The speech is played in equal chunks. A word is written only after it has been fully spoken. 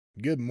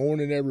Good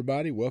morning,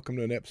 everybody. Welcome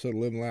to an episode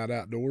of Living Loud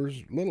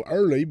Outdoors. A little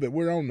early, but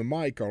we're on the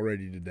mic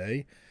already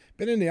today.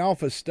 Been in the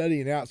office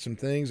studying out some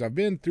things. I've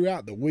been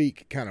throughout the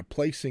week kind of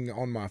placing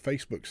on my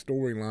Facebook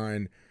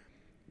storyline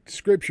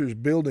scriptures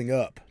building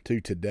up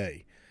to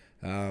today.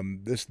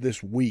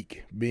 This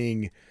week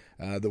being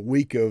the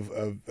week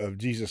of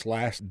Jesus'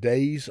 last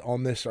days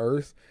on this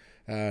earth,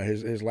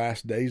 his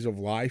last days of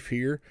life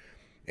here.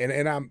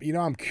 And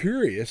I'm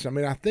curious.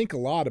 I think a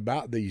lot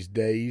about these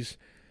days.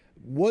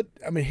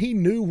 He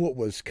knew what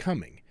was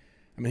coming.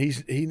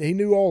 He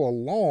knew all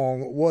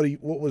along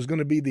what was going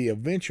to be the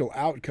eventual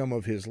outcome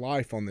of his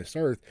life on this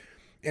earth.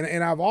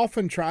 And I've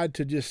often tried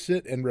to just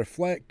sit and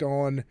reflect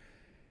on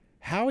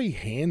how he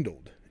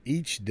handled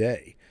each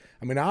day.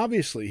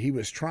 Obviously he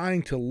was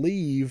trying to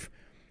leave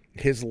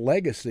his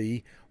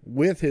legacy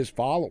with his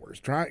followers,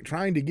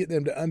 trying to get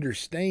them to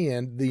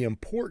understand the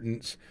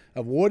importance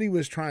of what he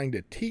was trying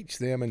to teach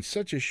them in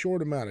such a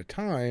short amount of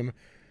time,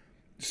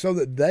 so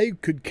that they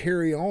could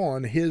carry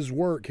on his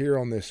work here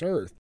on this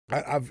earth.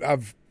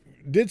 I've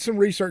did some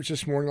research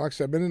this morning. Like I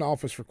said, I've been in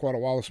office for quite a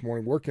while this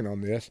morning working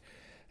on this.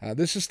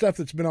 This is stuff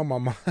that's been on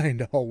my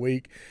mind all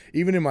week,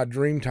 even in my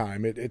dream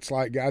time. It's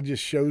like God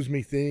just shows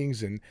me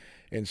things and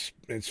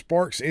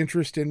sparks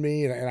interest in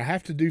me, and I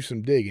have to do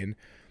some digging.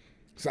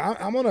 So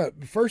I'm going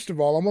to, first of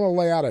all, I'm going to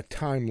lay out a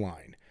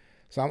timeline.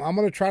 So I'm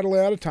going to try to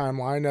lay out a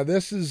timeline. Now,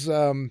 these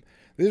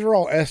are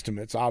all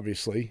estimates,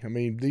 obviously.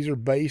 These are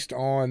based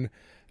on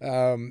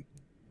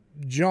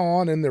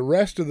John and the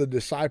rest of the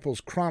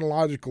disciples'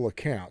 chronological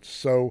accounts.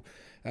 So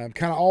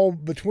kind of all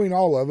between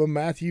all of them,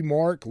 Matthew,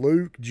 Mark,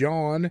 Luke,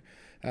 John,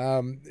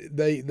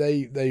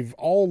 they've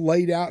all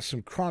laid out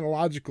some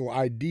chronological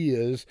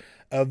ideas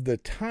of the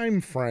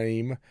time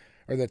frame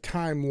or the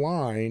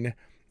timeline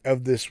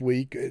of this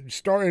week.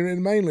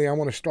 And mainly I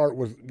want to start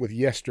with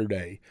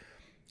yesterday.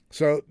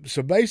 So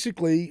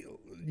basically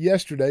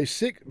yesterday,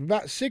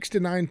 about 6 to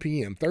 9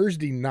 p.m.,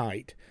 Thursday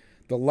night,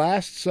 the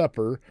Last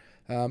Supper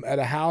at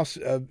a house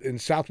in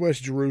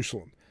southwest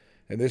Jerusalem.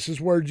 And this is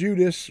where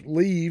Judas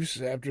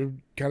leaves after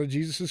kind of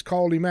Jesus has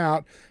called him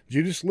out.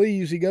 Judas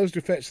leaves. He goes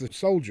to fetch the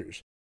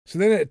soldiers. So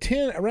then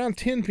around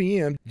 10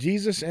 p.m.,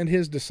 Jesus and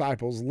his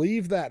disciples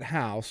leave that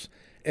house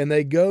and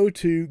they go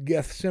to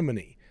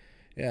Gethsemane.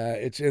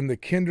 It's in the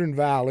Kidron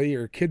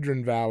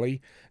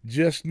Valley,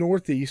 just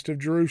northeast of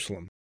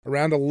Jerusalem.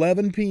 Around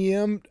 11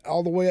 p.m.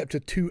 all the way up to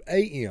 2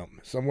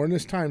 a.m., somewhere in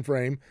this time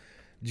frame,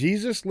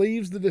 Jesus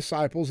leaves the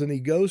disciples and he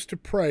goes to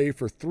pray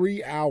for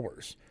 3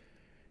 hours.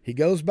 He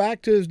goes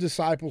back to his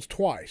disciples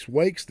twice,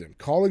 wakes them,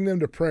 calling them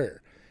to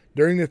prayer.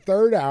 During the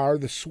third hour,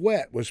 the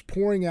sweat was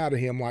pouring out of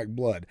him like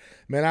blood.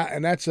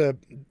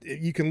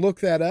 You can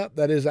look that up.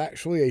 That is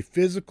actually a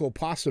physical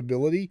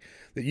possibility,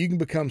 that you can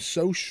become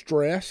so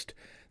stressed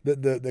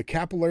that the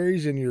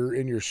capillaries in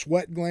your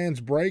sweat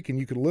glands break and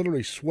you can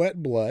literally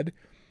sweat blood.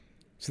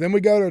 So then we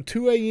go to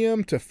 2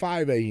 a.m. to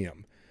 5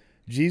 a.m.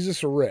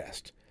 Jesus'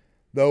 arrest.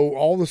 Though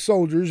all the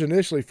soldiers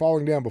initially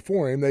falling down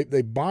before him,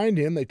 they bind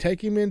him, they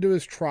take him into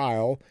his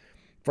trial,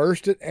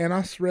 first at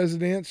Annas'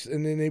 residence,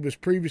 and then he was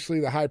previously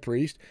the high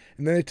priest,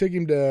 and then they took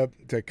him to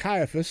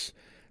Caiaphas'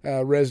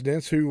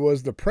 residence, who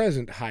was the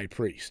present high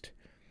priest.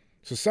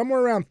 So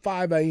somewhere around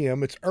 5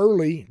 a.m., it's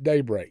early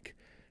daybreak,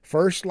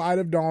 first light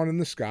of dawn in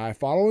the sky.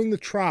 Following the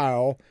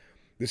trial,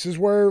 this is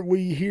where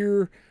we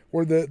hear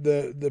where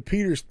the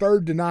Peter's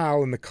third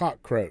denial in the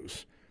cock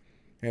crows.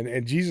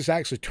 And Jesus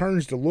actually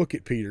turns to look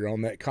at Peter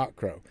on that cock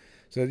crow.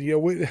 So,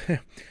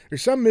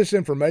 there's some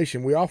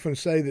misinformation. We often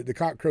say that the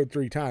cock crowed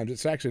 3 times.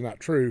 It's actually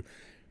not true.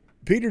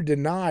 Peter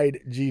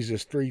denied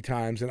Jesus 3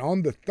 times, and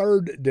on the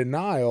third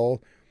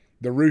denial,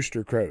 the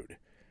rooster crowed.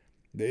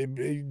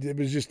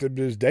 It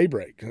was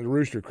daybreak. The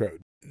rooster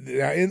crowed.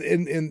 Now,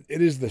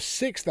 it is the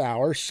 6th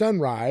hour,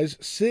 sunrise,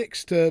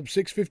 6 to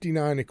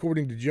 6:59,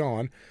 according to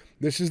John.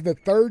 This is the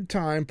third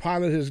time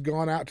Pilate has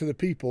gone out to the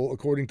people,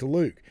 according to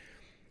Luke.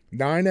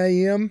 9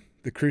 a.m.,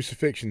 the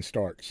crucifixion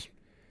starts.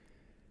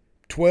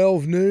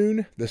 12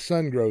 noon, the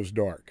sun grows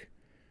dark.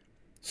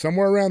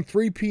 Somewhere around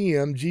 3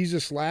 p.m.,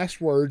 Jesus'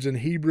 last words in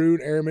Hebrew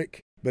and Aramaic,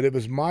 "But it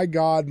was my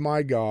God,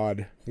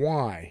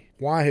 why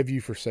have you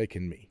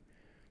forsaken me?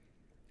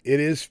 It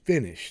is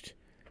finished.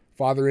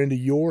 Father, into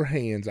your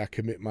hands I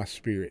commit my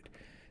spirit."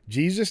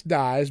 Jesus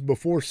dies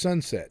before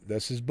sunset.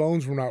 Thus his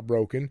bones were not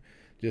broken,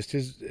 just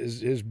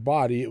his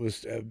body. It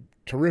was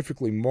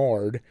terrifically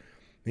marred.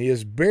 He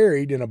is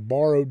buried in a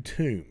borrowed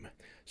tomb.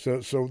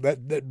 So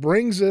that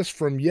brings us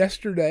from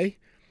yesterday,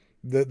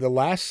 the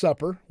Last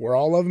Supper, where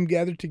all of them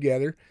gathered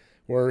together,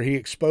 where he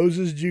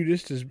exposes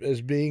Judas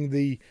as being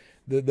the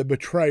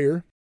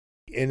betrayer,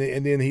 and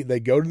then they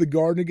go to the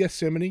Garden of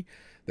Gethsemane.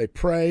 They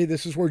pray.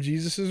 This is where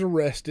Jesus is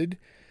arrested,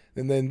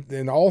 and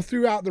then all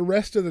throughout the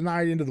rest of the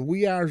night into the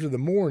wee hours of the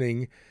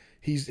morning,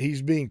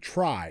 he's being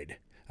tried,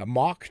 a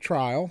mock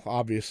trial,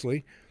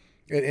 obviously,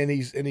 and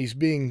he's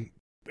being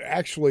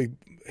actually.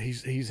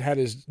 He's had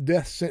his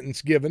death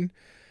sentence given.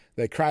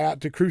 They cry out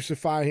to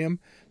crucify him.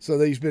 So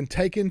that he's been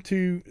taken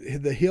to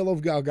the hill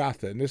of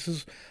Golgotha. And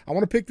I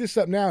want to pick this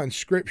up now in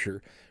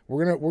Scripture.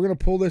 We're gonna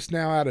pull this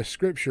now out of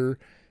Scripture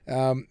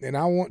And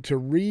I want to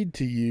read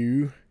to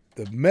you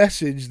the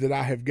message that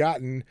I have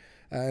gotten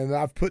and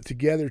I've put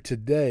together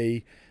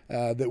today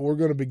that we're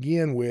going to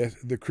begin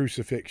with the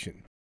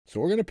crucifixion. So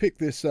we're going to pick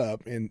this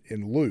up in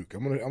Luke.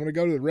 I'm going to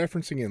go to the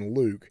referencing in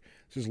Luke.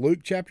 This is Luke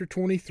chapter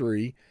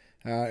 23.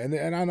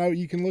 And I know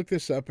you can look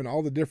this up in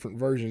all the different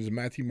versions of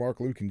Matthew, Mark,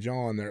 Luke, and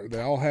John.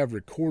 They all have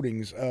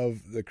recordings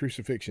of the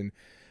crucifixion.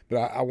 But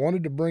I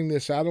wanted to bring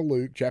this out of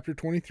Luke chapter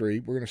 23.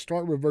 We're going to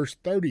start with verse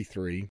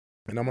 33,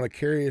 and I'm going to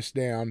carry us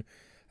down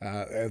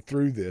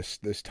through this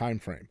time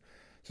frame.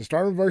 So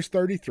start with verse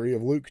 33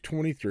 of Luke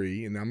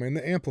 23, and I'm in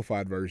the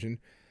Amplified Version.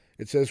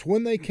 It says,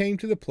 when they came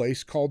to the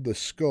place called the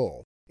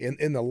skull.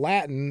 In the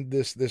Latin,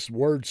 this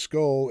word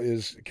skull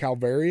is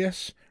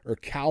Calvarius or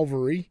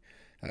Calvary.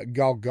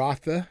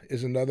 Golgotha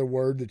is another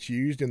word that's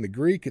used. In the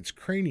Greek, it's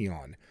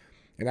cranion.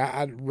 And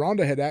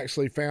Rhonda had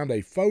actually found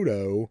a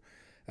photo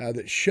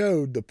that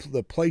showed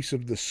the place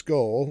of the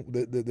skull,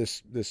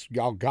 this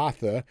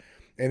Golgotha,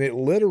 and it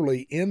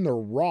literally in the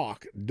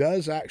rock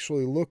does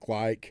actually look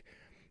like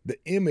the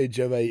image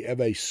of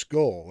a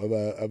skull,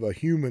 of a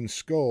human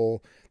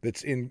skull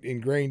that's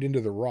ingrained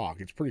into the rock.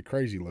 It's pretty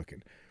crazy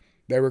looking.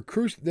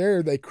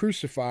 They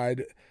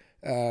crucified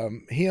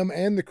him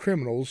and the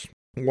criminals,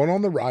 one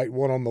on the right,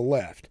 one on the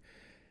left.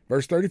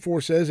 Verse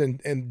 34 says,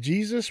 and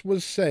Jesus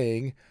was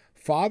saying,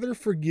 Father,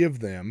 forgive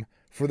them,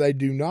 for they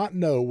do not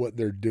know what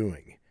they're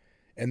doing.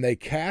 And they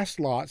cast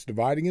lots,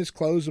 dividing his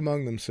clothes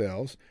among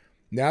themselves.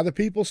 Now the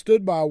people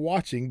stood by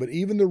watching, but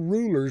even the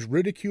rulers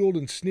ridiculed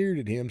and sneered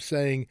at him,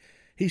 saying,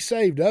 He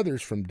saved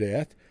others from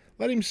death.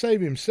 Let him save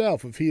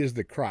himself if he is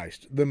the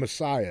Christ, the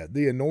Messiah,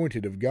 the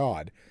anointed of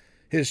God,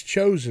 his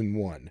chosen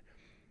one.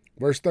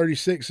 Verse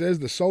 36 says,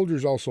 the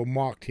soldiers also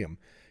mocked him,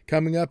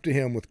 coming up to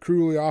him with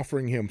cruelly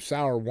offering him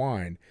sour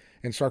wine,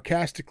 and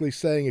sarcastically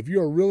saying, If you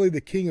are really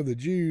the king of the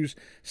Jews,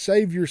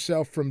 save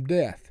yourself from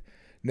death.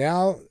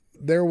 Now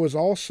there was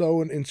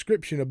also an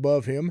inscription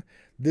above him,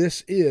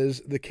 This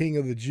is the King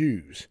of the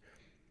Jews.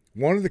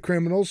 One of the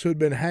criminals who had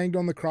been hanged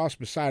on the cross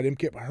beside him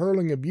kept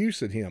hurling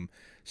abuse at him,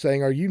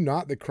 saying, Are you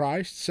not the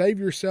Christ? Save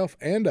yourself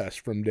and us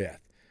from death.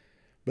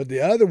 But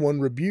the other one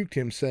rebuked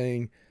him,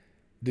 saying,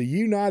 Do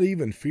you not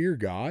even fear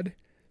God,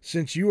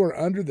 since you are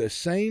under the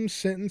same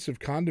sentence of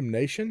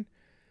condemnation?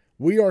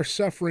 We are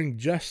suffering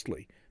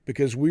justly,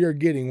 because we are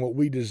getting what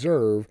we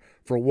deserve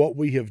for what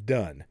we have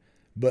done.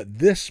 But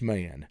this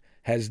man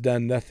has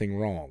done nothing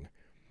wrong.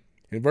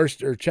 In verse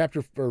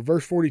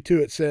 42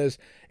 it says,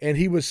 And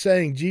he was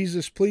saying,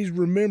 Jesus, please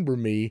remember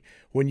me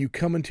when you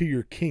come into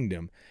your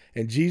kingdom.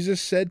 And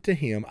Jesus said to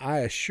him, I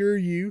assure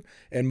you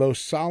and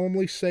most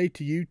solemnly say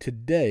to you,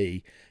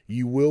 today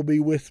you will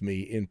be with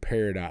me in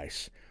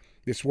paradise.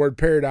 This word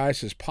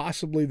paradise is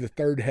possibly the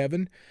third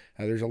heaven.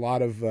 There's a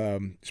lot of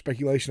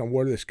speculation on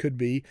where this could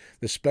be,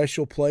 the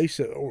special place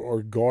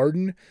or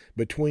garden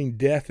between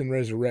death and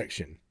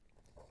resurrection.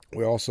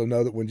 We also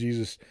know that when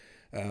Jesus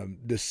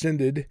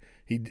descended,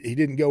 he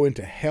didn't go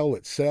into hell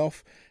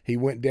itself. He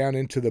went down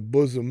into the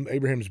bosom.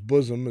 Abraham's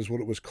bosom is what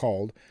it was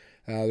called.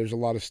 There's a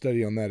lot of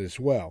study on that as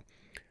well.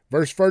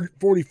 Verse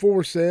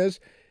 44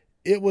 says,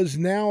 It was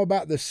now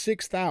about the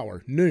 6th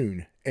hour,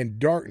 noon, and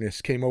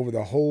darkness came over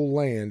the whole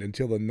land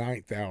until the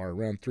 9th hour,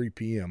 around 3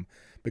 p.m.,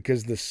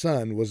 because the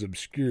sun was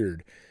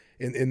obscured.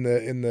 In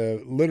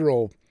the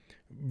literal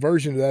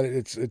version of that,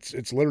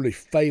 it's literally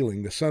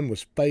failing. The sun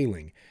was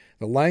failing.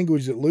 The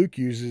language that Luke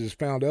uses is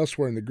found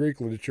elsewhere in the Greek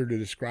literature to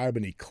describe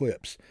an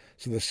eclipse.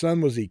 So the sun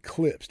was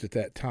eclipsed at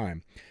that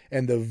time.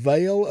 And the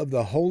veil of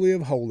the Holy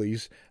of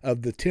Holies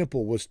of the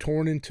temple was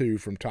torn in two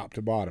from top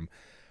to bottom.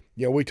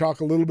 We talk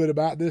a little bit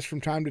about this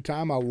from time to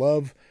time. I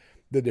love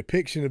the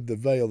depiction of the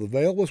veil. The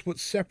veil was what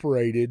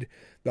separated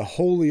the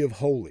Holy of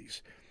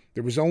Holies.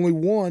 There was only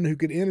one who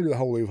could enter the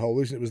Holy of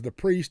Holies, and it was the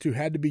priest who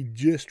had to be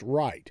just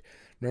right.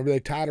 Remember,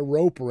 they tied a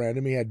rope around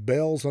him. He had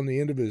bells on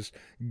the end of his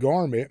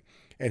garment,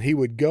 and he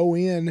would go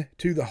in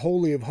to the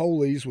Holy of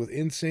Holies with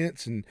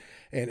incense and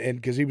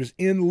because he was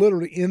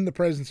literally in the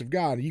presence of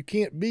God. You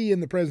can't be in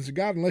the presence of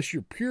God unless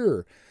you're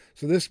pure.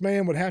 So this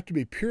man would have to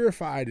be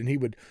purified, and he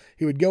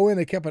would go in.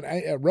 They kept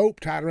a rope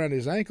tied around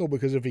his ankle,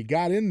 because if he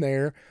got in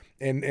there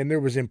and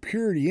there was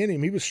impurity in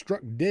him, he was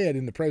struck dead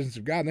in the presence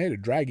of God, and they had to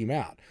drag him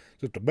out.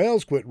 So if the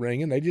bells quit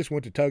ringing, they just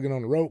went to tugging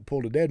on the rope,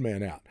 pulled a dead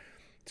man out.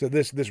 So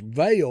this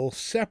veil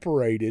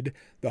separated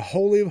the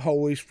Holy of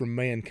Holies from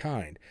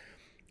mankind.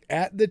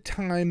 At the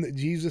time that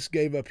Jesus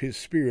gave up his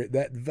spirit,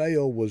 that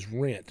veil was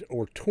rent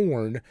or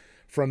torn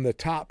from the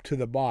top to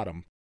the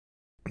bottom.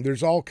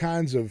 There's all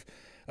kinds of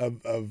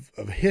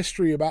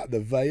history about the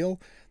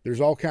veil.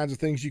 There's all kinds of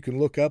things you can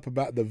look up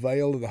about the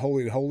veil of the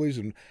Holy of Holies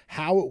and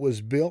how it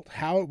was built,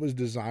 how it was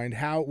designed,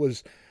 how it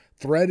was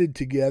threaded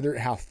together,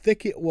 how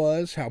thick it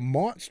was, how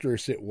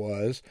monstrous it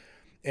was.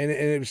 And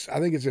I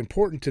think it's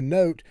important to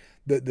note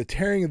that the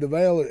tearing of the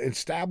veil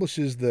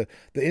establishes the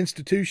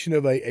institution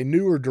of a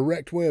newer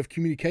direct way of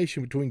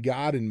communication between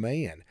God and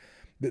man.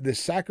 The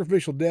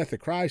sacrificial death of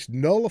Christ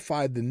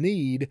nullified the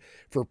need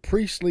for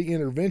priestly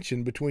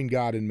intervention between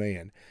God and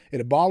man.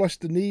 It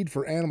abolished the need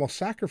for animal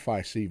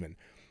sacrifice even.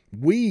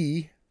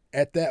 We,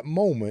 at that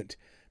moment,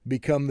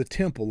 become the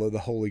temple of the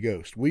Holy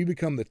Ghost. We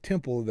become the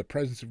temple of the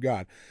presence of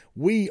God.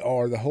 We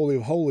are the Holy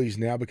of Holies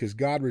now because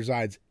God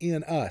resides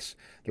in us.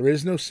 There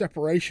is no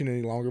separation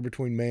any longer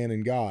between man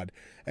and God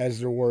as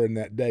there were in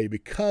that day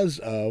because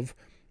of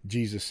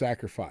Jesus'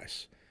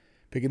 sacrifice.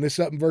 Picking this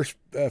up in verse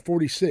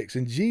 46,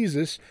 and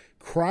Jesus,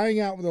 crying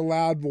out with a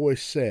loud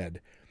voice, said,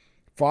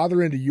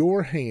 Father, into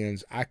your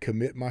hands I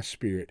commit my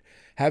spirit.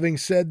 Having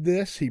said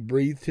this, he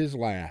breathed his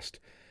last.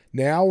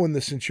 Now, when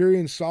the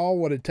centurion saw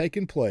what had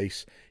taken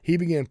place, he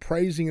began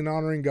praising and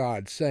honoring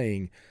God,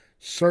 saying,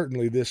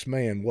 Certainly this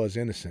man was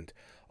innocent.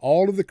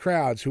 All of the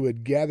crowds who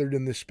had gathered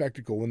in this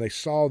spectacle, when they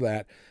saw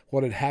that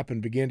what had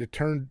happened, began to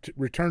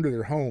return to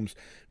their homes,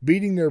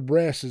 beating their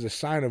breasts as a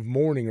sign of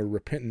mourning or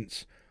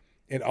repentance.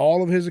 And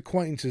all of his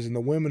acquaintances and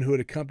the women who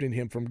had accompanied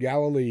him from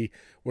Galilee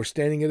were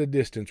standing at a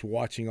distance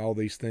watching all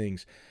these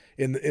things.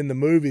 In the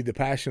movie, The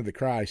Passion of the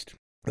Christ,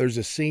 there's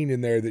a scene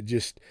in there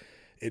that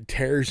it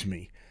tears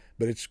me.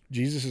 But it's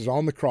Jesus is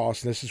on the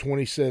cross, and this is when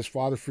he says,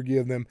 Father,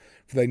 forgive them,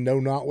 for they know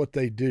not what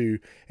they do.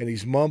 And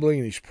he's mumbling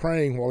and he's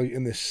praying while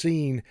in this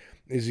scene,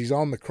 as he's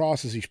on the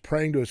cross, as he's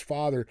praying to his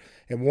Father.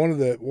 And one of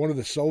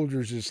the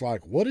soldiers is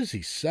like, what is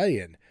he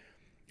saying?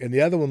 And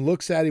the other one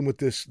looks at him with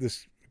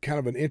this kind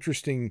of an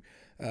interesting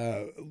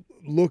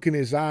look in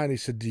his eye, and he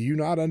said, do you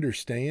not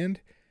understand?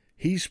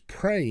 He's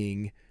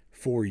praying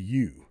for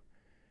you.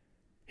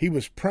 He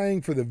was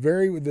praying for the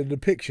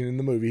depiction in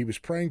the movie, he was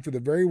praying for the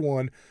very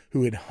one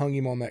who had hung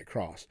him on that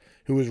cross,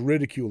 who was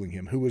ridiculing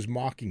him, who was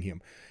mocking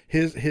him.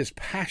 His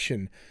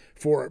passion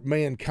for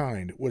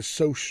mankind was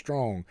so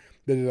strong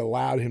that it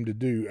allowed him to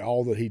do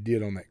all that he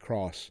did on that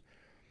cross.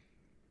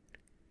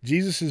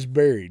 Jesus is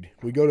buried.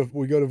 We go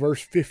to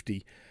verse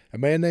 50. A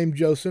man named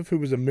Joseph, who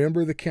was a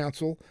member of the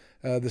council,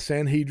 the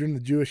Sanhedrin, the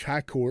Jewish high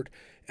court,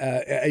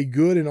 a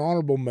good and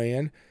honorable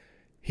man,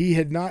 he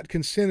had not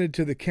consented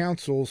to the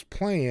council's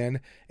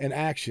plan and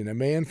action. A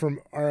man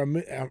from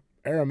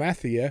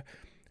Arimathea,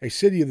 a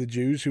city of the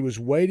Jews, who was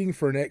waiting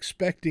for and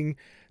expecting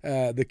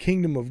the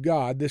kingdom of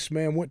God, this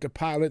man went to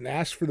Pilate and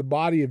asked for the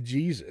body of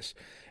Jesus.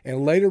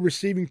 And later,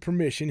 receiving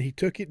permission, he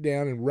took it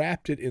down and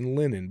wrapped it in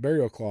linen,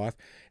 burial cloth,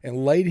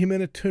 and laid him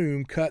in a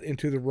tomb cut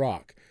into the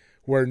rock,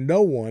 where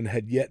no one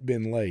had yet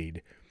been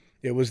laid.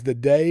 It was the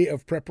day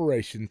of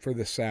preparation for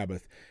the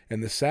Sabbath,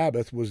 and the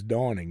Sabbath was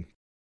dawning.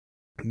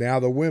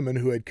 Now the women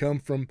who had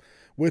come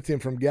with him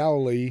from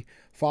Galilee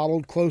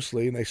followed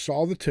closely, and they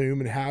saw the tomb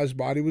and how his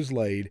body was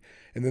laid.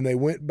 And then they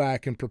went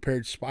back and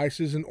prepared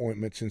spices and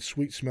ointments and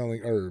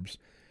sweet-smelling herbs.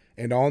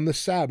 And on the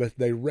Sabbath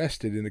they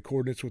rested in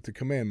accordance with the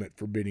commandment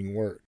forbidding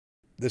work.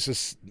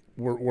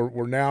 We're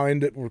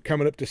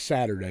coming up to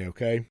Saturday,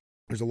 okay?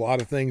 There's a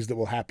lot of things that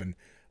will happen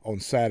on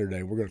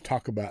Saturday. We're going to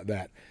talk about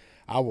that.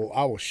 I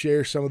will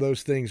share some of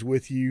those things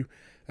with you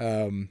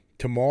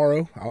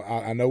tomorrow.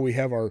 I know we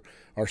have our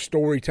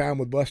story time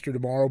with Buster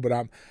tomorrow, but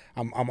I'm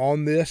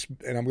on this,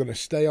 and I'm going to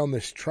stay on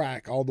this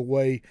track all the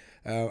way.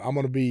 I'm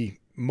going to be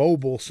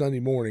mobile Sunday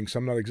morning, so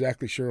I'm not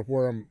exactly sure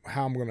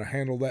how I'm going to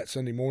handle that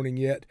Sunday morning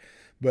yet,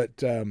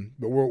 but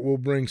we'll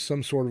bring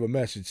some sort of a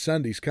message.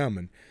 Sunday's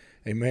coming.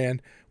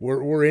 Amen.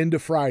 We're into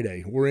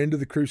Friday. We're into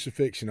the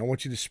crucifixion. I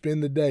want you to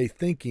spend the day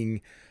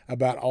thinking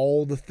about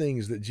all the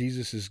things that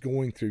Jesus is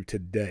going through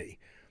today.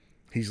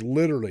 He's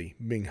literally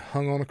being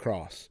hung on a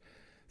cross.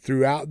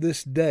 Throughout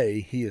this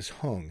day, he is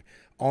hung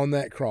on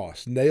that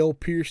cross.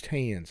 Nail-pierced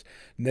hands,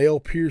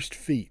 nail-pierced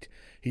feet.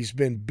 He's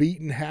been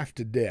beaten half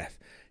to death.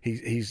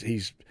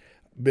 He's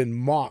been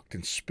mocked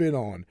and spit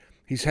on.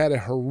 He's had a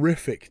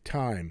horrific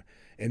time,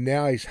 and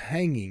now he's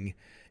hanging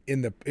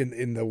in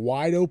the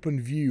wide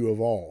open view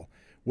of all,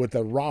 with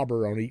a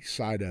robber on each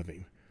side of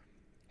him.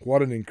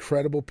 What an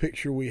incredible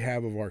picture we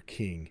have of our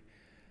King.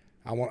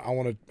 I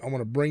want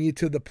to bring you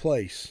to the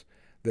place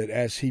that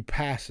as he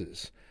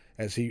passes,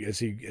 as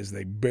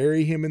they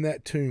bury him in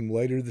that tomb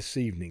later this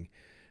evening,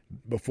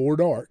 before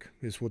dark,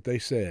 is what they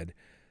said.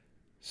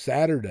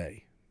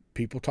 Saturday,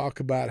 people talk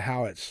about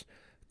how it's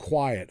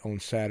quiet on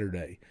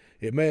Saturday.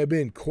 It may have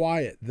been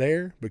quiet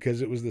there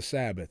because it was the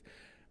Sabbath,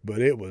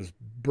 but it was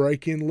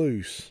breaking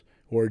loose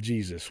where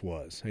Jesus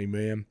was.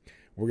 Amen.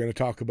 We're going to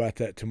talk about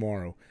that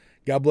tomorrow.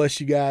 God bless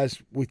you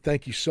guys. We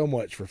thank you so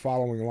much for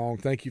following along.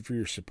 Thank you for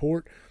your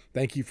support.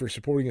 Thank you for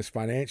supporting us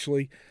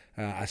financially.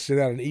 I sent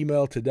out an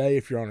email today.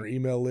 If you're on our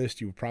email list,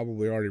 you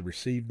probably already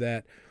received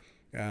that.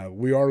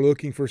 We are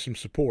looking for some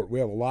support. We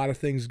have a lot of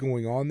things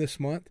going on this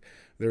month.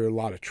 There are a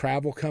lot of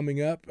travel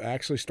coming up.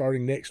 Actually,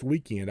 starting next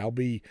weekend, I'll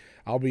be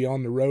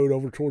on the road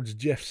over towards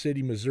Jefferson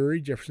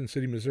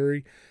City,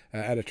 Missouri,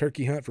 at a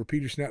turkey hunt for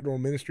Peterson Outdoor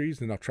Ministries.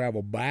 Then I'll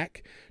travel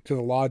back to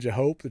the Lodge of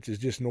Hope, which is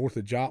just north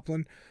of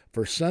Joplin,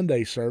 for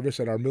Sunday service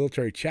at our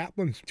military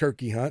chaplain's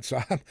turkey hunt.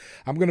 So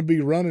I'm going to be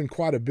running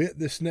quite a bit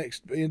this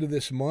next end of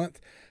this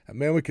month.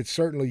 Man, we could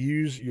certainly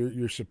use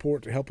your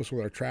support to help us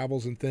with our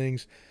travels and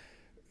things.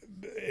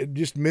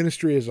 just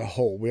ministry as a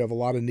whole. We have a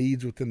lot of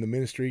needs within the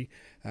ministry.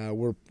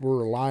 We're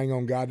relying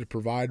on God to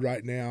provide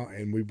right now,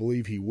 and we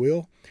believe He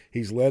will.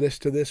 He's led us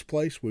to this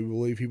place. We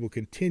believe He will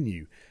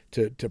continue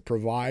to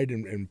provide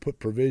and put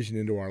provision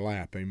into our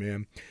lap.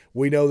 Amen.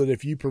 We know that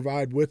if you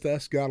provide with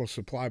us, God will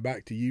supply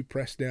back to you,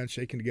 pressed down,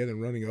 shaken together,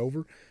 and running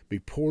over, be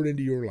poured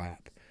into your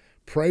lap.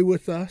 Pray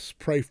with us,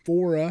 pray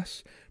for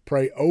us,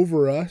 pray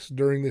over us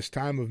during this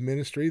time of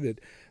ministry, that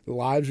the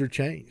lives are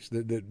changed,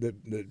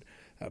 that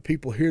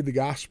people hear the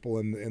gospel,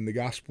 and the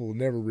gospel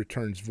never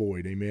returns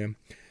void. Amen.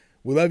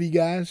 We love you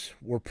guys.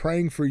 We're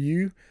praying for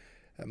you.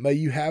 May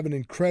you have an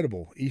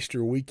incredible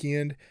Easter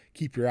weekend.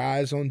 Keep your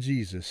eyes on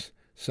Jesus.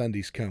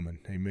 Sunday's coming.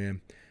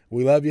 Amen.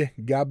 We love you.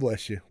 God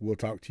bless you. We'll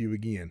talk to you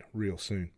again real soon.